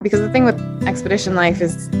Because the thing with expedition life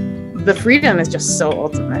is the freedom is just so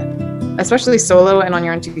ultimate, especially solo and on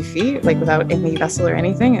your own 2 feet, like without any vessel or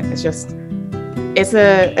anything. It's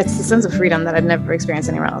a sense of freedom that I'd never experienced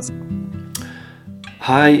anywhere else.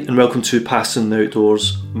 Hi and welcome to Passing the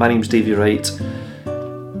Outdoors. My name's Davey Wright.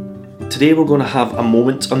 Today we're going to have a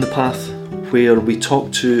moment on the path where we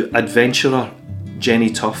talk to adventurer Jenny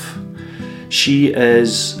Tough. She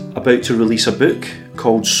is about to release a book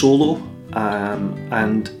called Solo,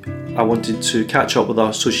 and I wanted to catch up with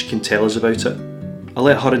her so she can tell us about it. I'll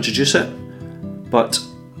let her introduce it, but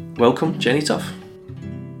welcome Jenny Tough.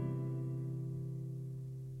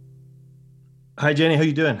 Hi Jenny, how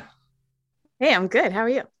you doing? Hey, I'm good. How are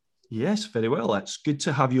you? Yes, very well. It's good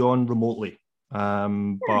to have you on remotely.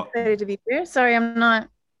 But excited to be here. Sorry,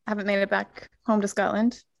 haven't made it back home to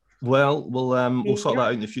Scotland. Well, we'll sort that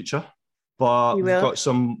out in the future. But we've got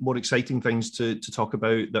some more exciting things to talk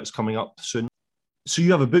about that's coming up soon. So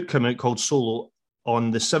you have a book coming out called Solo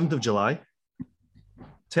on the 7th of July.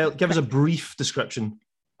 Give us a brief description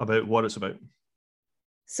about what it's about.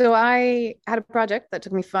 So I had a project that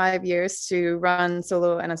took me 5 years to run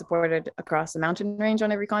solo and unsupported across a mountain range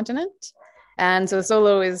on every continent. And so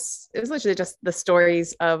Solo is literally just the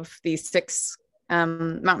stories of these 6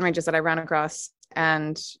 mountain ranges that I ran across.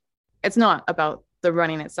 And it's not about the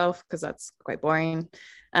running itself, because that's quite boring,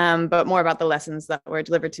 but more about the lessons that were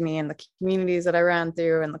delivered to me and the communities that I ran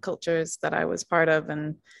through and the cultures that I was part of,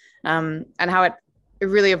 and how it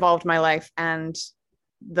really evolved my life. And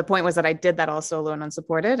the point was that I did that all solo and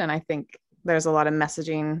unsupported. And I think there's a lot of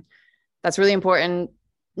messaging that's really important,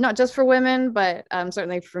 not just for women, but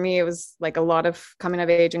certainly for me, it was like a lot of coming of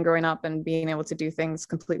age and growing up and being able to do things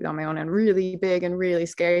completely on my own, and really big and really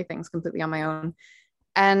scary things completely on my own.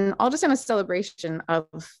 And all just in a celebration of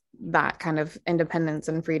that kind of independence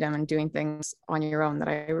and freedom and doing things on your own, that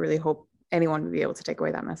I really hope anyone would be able to take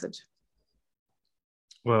away that message.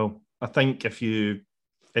 Well, I think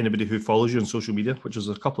anybody who follows you on social media, which is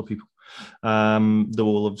a couple of people, they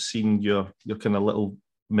will have seen your kind of little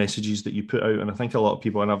messages that you put out. And I think a lot of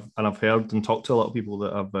people, and I've heard and talked to a lot of people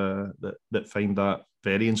that have that find that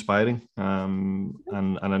very inspiring.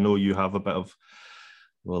 And I know you have a bit of,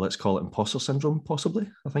 well, let's call it imposter syndrome, possibly.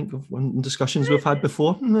 I think in discussions we've had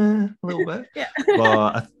before, a little bit. Yeah.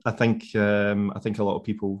 But I think a lot of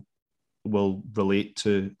people will relate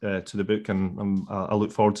to the book, and I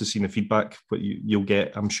look forward to seeing the feedback that you'll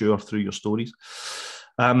get, I'm sure, through your stories.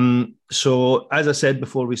 So as I said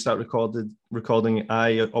before we start recording,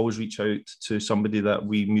 I always reach out to somebody that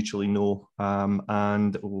we mutually know,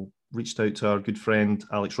 and we'll reached out to our good friend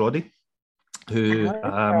Alex Roddy, who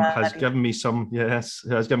has given me some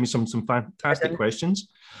fantastic questions.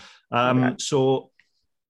 So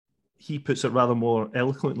he puts it rather more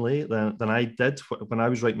eloquently than I did when I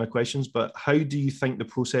was writing my questions. But how do you think the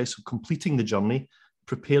process of completing the journey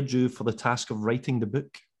prepared you for the task of writing the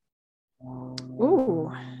book? Ooh.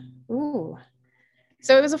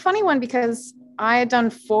 So it was a funny one, because I had done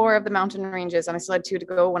 4 of the mountain ranges and I still had 2 to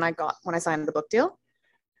go when I signed the book deal.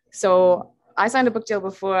 So I signed a book deal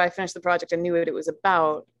before I finished the project and knew what it was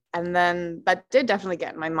about. And then that did definitely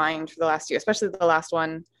get in my mind for the last year, especially the last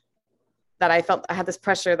one, that I felt I had this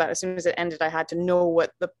pressure that as soon as it ended, I had to know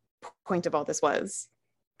what the point of all this was.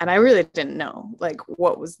 And I really didn't know, like,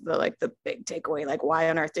 what was the big takeaway, like, why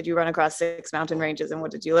on earth did you run across 6 mountain ranges and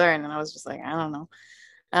what did you learn? And I was just like, I don't know.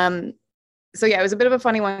 So yeah, it was a bit of a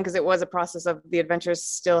funny one, because it was a process of the adventures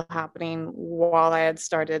still happening while I had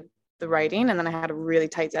started the writing. And then I had a really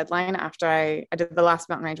tight deadline after I did the last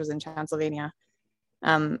mountain range was in Transylvania.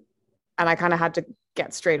 And I kind of had to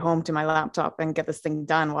get straight home to my laptop and get this thing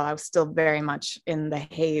done while I was still very much in the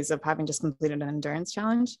haze of having just completed an endurance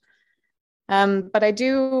challenge. But I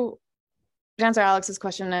do, to answer Alex's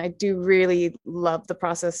question, I do really love the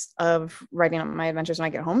process of writing up my adventures when I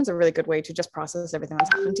get home. It's a really good way to just process everything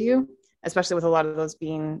that's happened to you, especially with a lot of those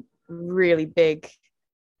being really big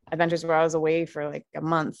adventures where I was away for like a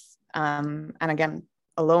month. And again,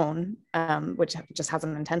 alone, which just has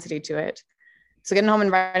an intensity to it. So getting home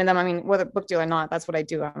and writing them, I mean, whether book deal or not, that's what I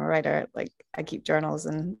do. I'm a writer. Like, I keep journals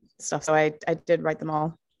and stuff. So I did write them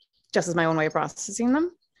all just as my own way of processing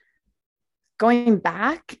them. Going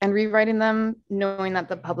back and rewriting them, knowing that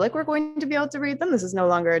the public were going to be able to read them. This is no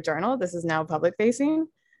longer a journal. This is now public facing.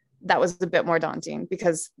 That was a bit more daunting,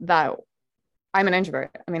 because I'm an introvert.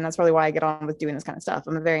 I mean, that's probably why I get on with doing this kind of stuff.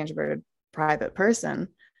 I'm a very introverted, private person.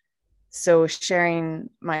 So sharing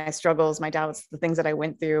my struggles, my doubts, the things that I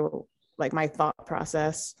went through, like my thought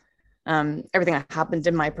process, everything that happened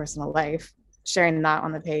in my personal life, sharing that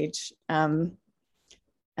on the page,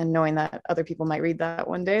 and knowing that other people might read that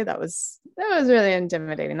one day, that was really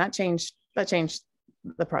intimidating. That changed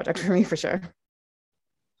the project for me for sure.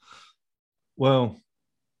 Well,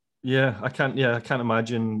 yeah, I can't. Yeah, I can't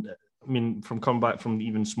imagine. I mean, from coming back from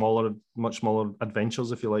even smaller, much smaller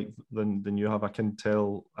adventures, if you like, than you have, I can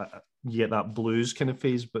tell you get that blues kind of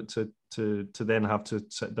phase, but to then have to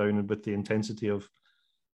sit down with the intensity of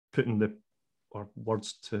putting the or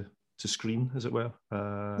words to screen, as it were.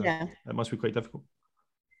 Yeah. It must be quite difficult,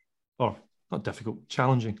 or not difficult,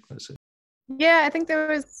 challenging. Let's say. Yeah, I think there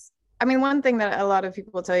was, I mean, one thing that a lot of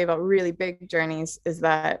people tell you about really big journeys is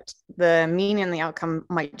that the meaning and the outcome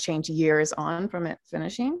might change years on from it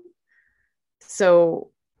finishing.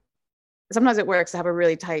 So sometimes it works to have a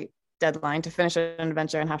really tight deadline to finish an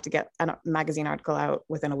adventure and have to get a magazine article out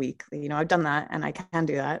within a week. You know, I've done that and I can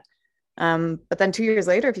do that. But then 2 years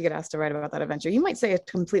later, if you get asked to write about that adventure, you might say a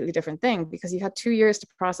completely different thing because you've had 2 years to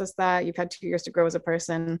process that. You've had 2 years to grow as a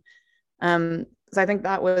person. So I think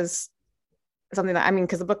that was something that, I mean,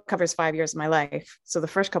 because the book covers 5 years of my life. So the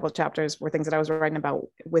first couple of chapters were things that I was writing about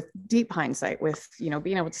with deep hindsight, with, you know,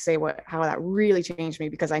 being able to say how that really changed me,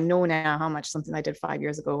 because I know now how much something I did 5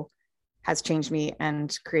 years ago has changed me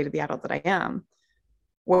and created the adult that I am.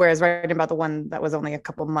 Whereas writing about the one that was only a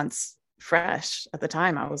couple months fresh at the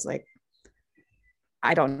time, I was like,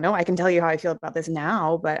 I don't know. I can tell you how I feel about this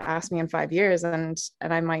now, but ask me in 5 years and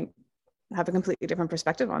I might have a completely different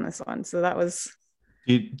perspective on this one. So that was.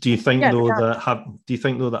 Do you think though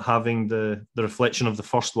that having the reflection of the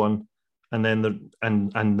first one and then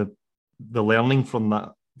the learning from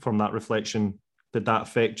that reflection, did that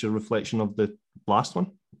affect your reflection of the last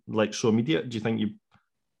one? Like so immediate? Do you know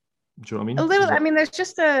what I mean? A little, I mean,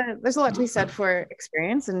 there's a lot to be said for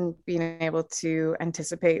experience and being able to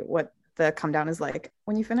anticipate what the come down is like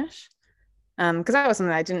when you finish. Because that was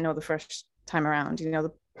something I didn't know the first time around. You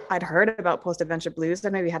know, I'd heard about post-adventure blues. I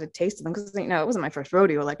maybe had a taste of them because, you know, it wasn't my first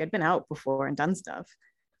rodeo. Like I'd been out before and done stuff.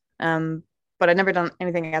 But I'd never done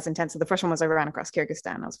anything as intense. So the first one was I ran across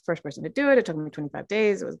Kyrgyzstan. I was the first person to do it. It took me 25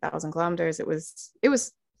 days. It was 1,000 kilometers. It was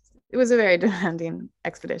a very demanding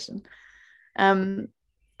expedition. And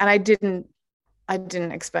I didn't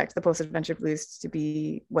expect the post-adventure blues to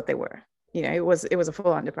be what they were. You know, it was a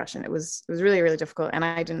full-on depression. It was really, really difficult. And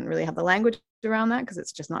I didn't really have the language around that because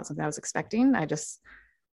it's just not something I was expecting. I just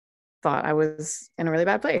thought I was in a really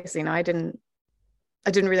bad place. You know, I didn't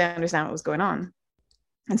really understand what was going on.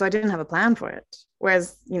 And so I didn't have a plan for it.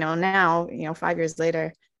 Whereas, you know, now, you know, 5 years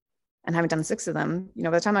later and having done 6 of them, you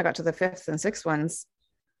know, by the time I got to the 5th and 6th ones,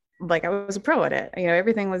 like I was a pro at it. You know,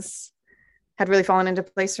 everything had really fallen into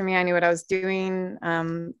place for me. I knew what I was doing.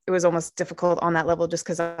 It was almost difficult on that level just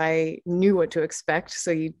because I knew what to expect.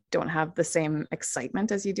 So you don't have the same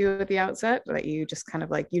excitement as you do at the outset, that you just kind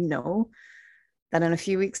of like, you know, that in a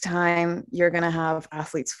few weeks' time, you're going to have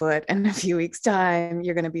athlete's foot. And in a few weeks' time,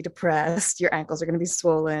 you're going to be depressed. Your ankles are going to be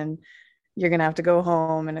swollen. You're going to have to go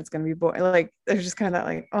home and it's going to be boring. Like, there's just kind of that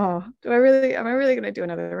like, oh, am I really going to do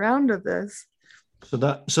another round of this? So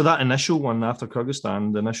that initial one after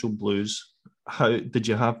Kyrgyzstan, the initial blues, how did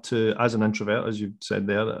you have to, as an introvert, as you said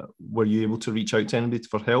there, were you able to reach out to anybody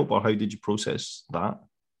for help, or how did you process that?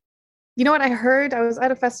 You know what I heard? I was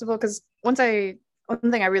at a festival because one thing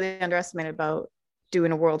I really underestimated about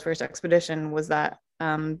doing a world first expedition was that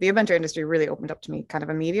the adventure industry really opened up to me kind of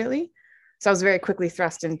immediately. So I was very quickly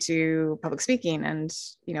thrust into public speaking and,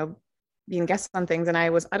 you know, being guests on things. And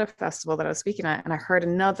I was at a festival that I was speaking at, and I heard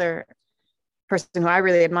another person who I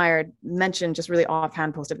really admired mention just really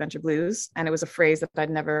offhand post-adventure blues. And it was a phrase that I'd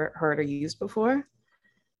never heard or used before.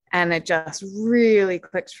 And it just really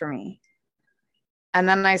clicked for me. And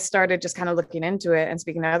then I started just kind of looking into it and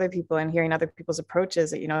speaking to other people and hearing other people's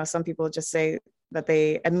approaches. You know, some people just say that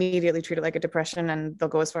they immediately treat it like a depression and they'll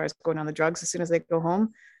go as far as going on the drugs as soon as they go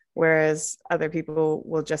home. Whereas other people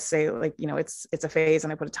will just say, like, you know, it's a phase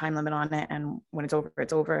and I put a time limit on it. And when it's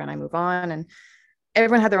over and I move on. And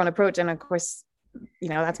everyone had their own approach. And of course, you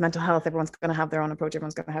know, that's mental health. Everyone's going to have their own approach.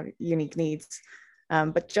 Everyone's going to have unique needs.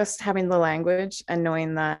 But just having the language and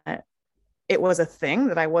knowing that it was a thing,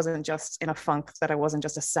 that I wasn't just in a funk, that I wasn't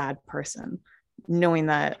just a sad person, knowing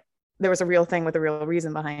that there was a real thing with a real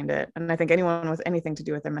reason behind it. And I think anyone with anything to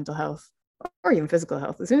do with their mental health or even physical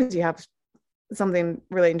health, as soon as you have something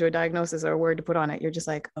relating to a diagnosis or a word to put on it, you're just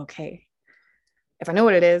like, okay, if I know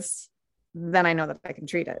what it is, then I know that I can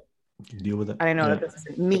treat it. Deal with it. And I know that this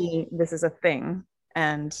isn't me, this is a thing.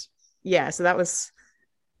 And yeah, so that was,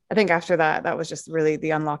 I think after that was just really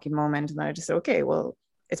the unlocking moment. And then I just said, okay, well,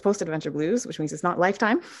 it's post-adventure blues, which means it's not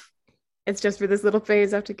lifetime. It's just for this little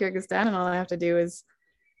phase after Kyrgyzstan. And all I have to do is,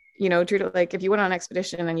 you know, treat it like if you went on an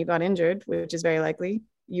expedition and you got injured, which is very likely,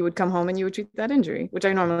 you would come home and you would treat that injury, which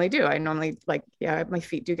I normally do. I normally, like, yeah, my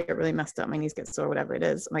feet do get really messed up. My knees get sore, whatever it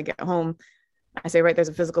is. When I get home, I say, right, there's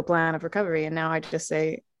a physical plan of recovery. And now I just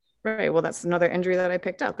say, right, well, that's another injury that I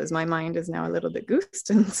picked up, is my mind is now a little bit goosed.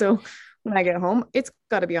 And so when I get home, it's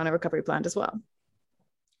got to be on a recovery plan as well.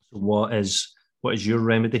 So what is your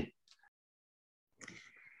remedy?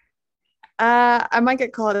 I might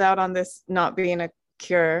get called out on this not being a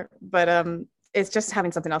cure, but it's just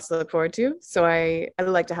having something else to look forward to. So I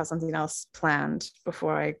like to have something else planned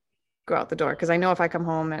before I go out the door, because I know if I come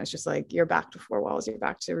home and it's just like you're back to four walls, you're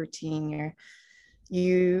back to routine,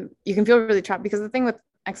 you can feel really trapped. Because the thing with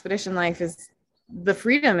expedition life is the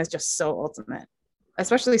freedom is just so ultimate,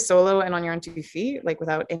 especially solo and on your own 2 feet, like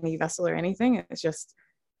without any vessel or anything.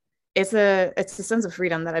 It's a sense of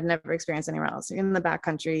freedom that I've never experienced anywhere else. In the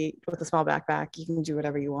backcountry with a small backpack, you can do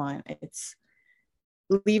whatever you want. It's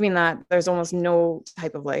leaving that, there's almost no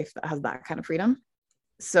type of life that has that kind of freedom.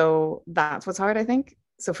 So that's what's hard, I think.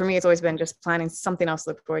 So for me, it's always been just planning something else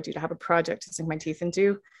to look forward to have a project to sink my teeth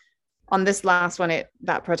into. On this last one,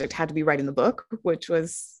 that project had to be writing the book, which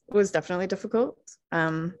was definitely difficult.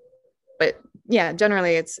 But yeah,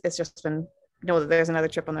 generally it's just been know that there's another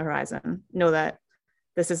trip on the horizon. Know that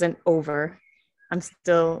this isn't over. I'm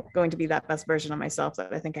still going to be that best version of myself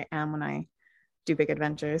that I think I am when I do big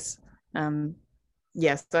adventures.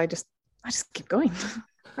 Yes, so I just keep going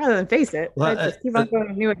rather than face it. Well, I just keep on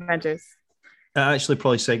going new adventures. That actually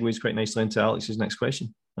probably segues quite nicely into Alex's next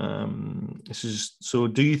question. So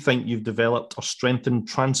do you think you've developed or strengthened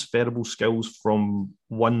transferable skills from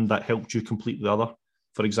one that helped you complete the other?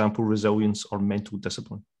 For example, resilience or mental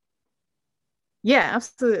discipline? Yeah,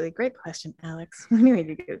 absolutely. Great question, Alex. I knew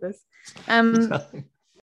you'd get this.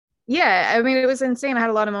 Yeah, I mean, it was insane. I had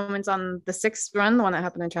a lot of moments on the 6th run, the one that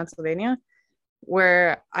happened in Transylvania,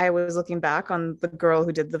 where I was looking back on the girl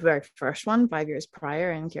who did the very first one 5 years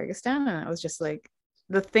prior in Kyrgyzstan. And I was just like,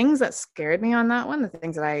 the things that scared me on that one, the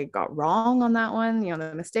things that I got wrong on that one,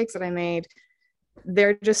 the mistakes that I made,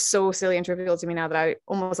 they're just so silly and trivial to me now that I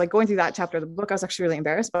almost, like, going through that chapter of the book, I was actually really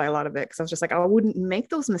embarrassed by a lot of it, because I was just like, I wouldn't make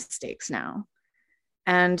those mistakes now.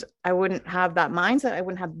 And I wouldn't have that mindset. I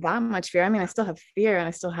wouldn't have that much fear. I mean, I still have fear and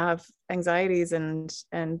I still have anxieties and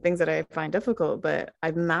things that I find difficult, but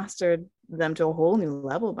I've mastered them to a whole new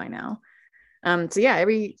level by now. So yeah,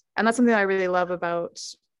 and that's something I really love about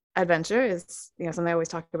adventure is, something I always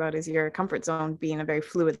talk about is your comfort zone being a very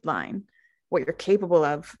fluid line. What you're capable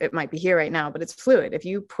of, it might be here right now, but it's fluid. If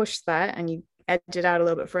you push that and you edge it out a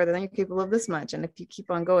little bit further, then you're capable of this much. And if you keep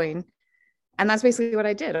on going, and that's basically what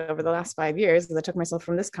I did over the last 5 years, is I took myself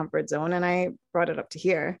from this comfort zone and I brought it up to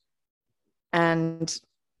here. And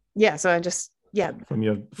yeah, so I just, yeah. From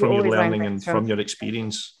your learning and from your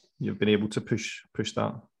experience, you've been able to push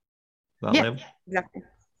that level. Exactly.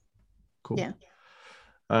 Cool. Yeah.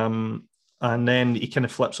 And then he kind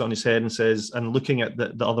of flips on his head and says, and looking at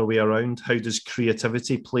the other way around, how does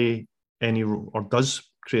creativity play any role, or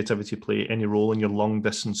does creativity play any role in your long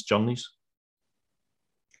distance journeys?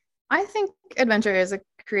 I think adventure is a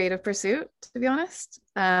creative pursuit, to be honest.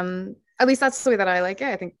 At least that's the way that I like it.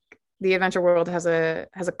 I think the adventure world has a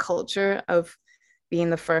culture of being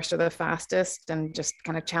the first or the fastest and just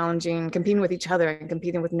kind of challenging, competing with each other and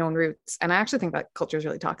competing with known routes. And I actually think that culture is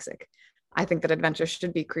really toxic. I think that adventure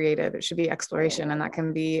should be creative. It should be exploration, and that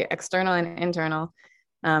can be external and internal.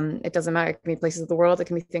 It doesn't matter. It can be places of the world. It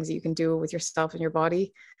can be things that you can do with yourself and your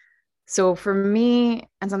body. So for me,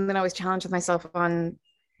 and something I always challenge with myself on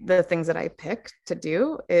the things that I pick to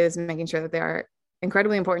do, is making sure that they are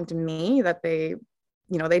incredibly important to me, that they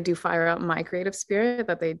do fire up my creative spirit,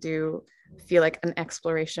 that they do feel like an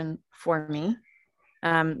exploration for me.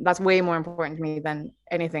 That's way more important to me than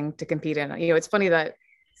anything to compete in. It's funny that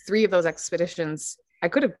 3 of those expeditions, I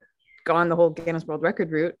could have gone the whole Guinness World Record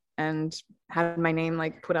route and had my name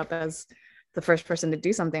like put up as the first person to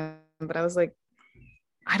do something. But I was like,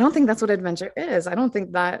 I don't think that's what adventure is. I don't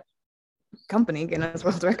think that company, Guinness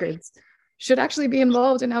World Records, should actually be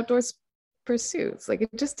involved in outdoors pursuits. Like, it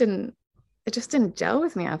just didn't gel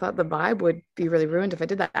with me. I thought the vibe would be really ruined if I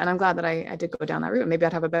did that. And I'm glad that I did go down that route. Maybe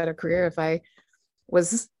I'd have a better career if I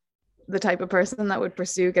was the type of person that would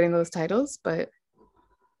pursue getting those titles. But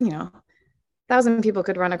 1,000 people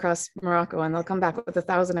could run across Morocco and they'll come back with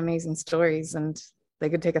 1,000 amazing stories, and they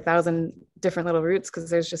could take 1,000 different little routes because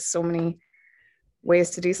there's just so many ways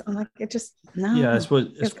to do something. Like, it just, no. Yeah, I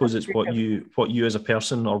suppose it's what you as a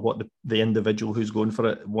person, or what the individual who's going for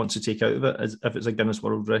it wants to take out of it. If it's a Guinness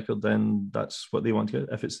World Record, then that's what they want to get.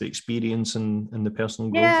 If it's the experience and the personal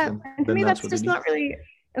growth, then to me that's just not really,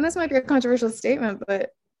 and this might be a controversial statement, but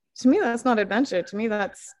to me that's not adventure. To me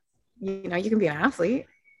that's, you can be an athlete.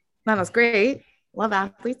 No, that's great. Love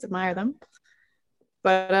athletes, admire them.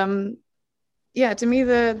 But to me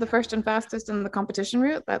the first and fastest in the competition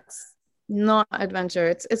route, not adventure.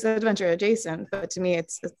 It's adventure adjacent, but to me,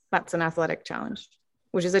 that's an athletic challenge,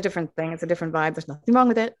 which is a different thing. It's a different vibe. There's nothing wrong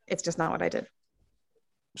with it. It's just not what I did.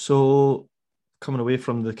 So coming away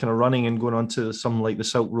from the kind of running and going on to some like the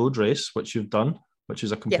Silk Road race, which you've done, which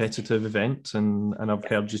is a competitive event, and I've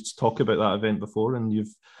heard you talk about that event before, and you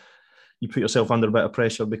put yourself under a bit of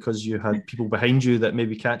pressure because you had people behind you that may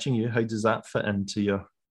be catching you. How does that fit into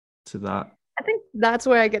that? I think that's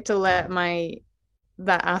where I get to let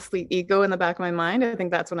that athlete ego in the back of my mind. I think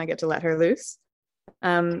that's when I get to let her loose.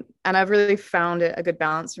 And I've really found it a good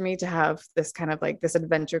balance for me to have this kind of like this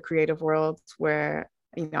adventure creative world where,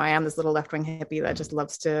 I am this little left-wing hippie that just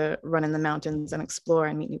loves to run in the mountains and explore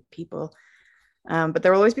and meet new people. But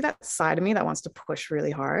there will always be that side of me that wants to push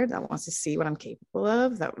really hard, that wants to see what I'm capable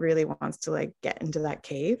of, that really wants to like get into that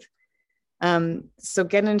cave. So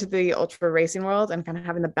getting into the ultra racing world and kind of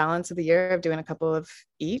having the balance of the year of doing a couple of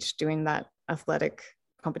each, doing that athletic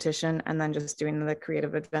competition and then just doing the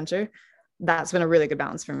creative adventure, that's been a really good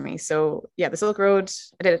balance for me. So yeah, the Silk Road,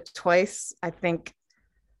 I did it twice. I think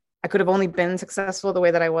I could have only been successful the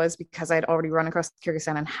way that I was because I had already run across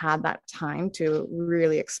Kyrgyzstan and had that time to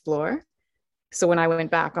really explore. So when I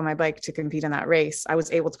went back on my bike to compete in that race, I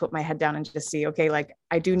was able to put my head down and just see, okay, like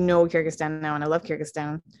I do know Kyrgyzstan now and I love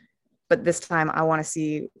Kyrgyzstan, but this time I want to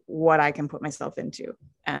see what I can put myself into.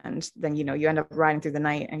 And then, you end up riding through the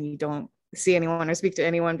night and you don't see anyone or speak to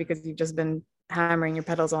anyone because you've just been hammering your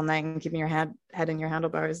pedals all night and keeping your head in your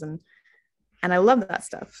handlebars. And I love that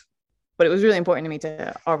stuff. But it was really important to me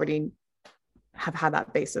to already have had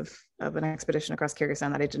that base of an expedition across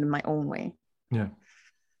Kyrgyzstan that I did in my own way. Yeah.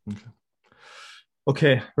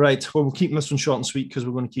 Okay, right. Well, we'll keep this one short and sweet because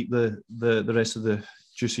we're going to keep the rest of the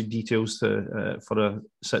juicy details for a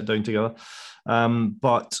sit down together.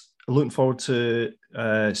 But looking forward to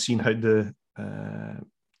seeing how the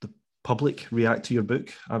public react to your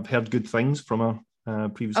book. I've heard good things from our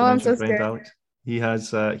previously mentioned friend Alex. He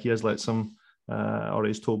has let some. Or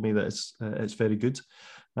he's told me that it's very good.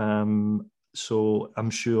 So I'm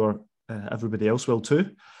sure everybody else will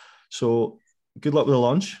too. So good luck with the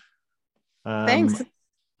launch. Thanks. This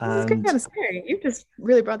is kind of scary. You just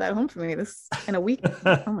really brought that home for me. This in a week.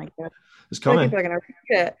 Oh my God. It's coming. People are going to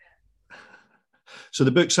read it. So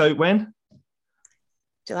the book's out when?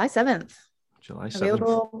 July 7th. July 7th.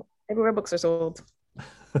 Available everywhere books are sold.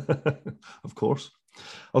 Of course.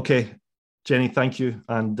 Okay. Jenny, thank you,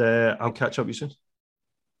 and I'll catch up with you soon.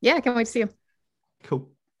 Yeah, I can't wait to see you. Cool.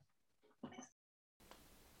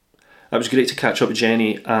 That was great to catch up with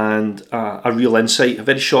Jenny, and a real insight, a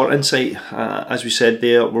very short insight. As we said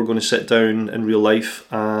there, we're going to sit down in real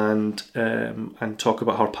life and talk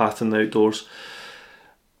about her path in the outdoors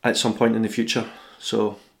at some point in the future.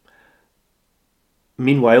 So,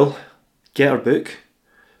 meanwhile, get our book.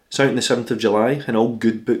 It's out on the 7th of July in all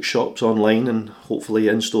good bookshops online and hopefully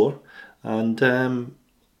in store. And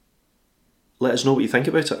let us know what you think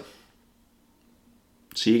about it.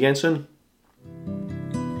 See you again soon.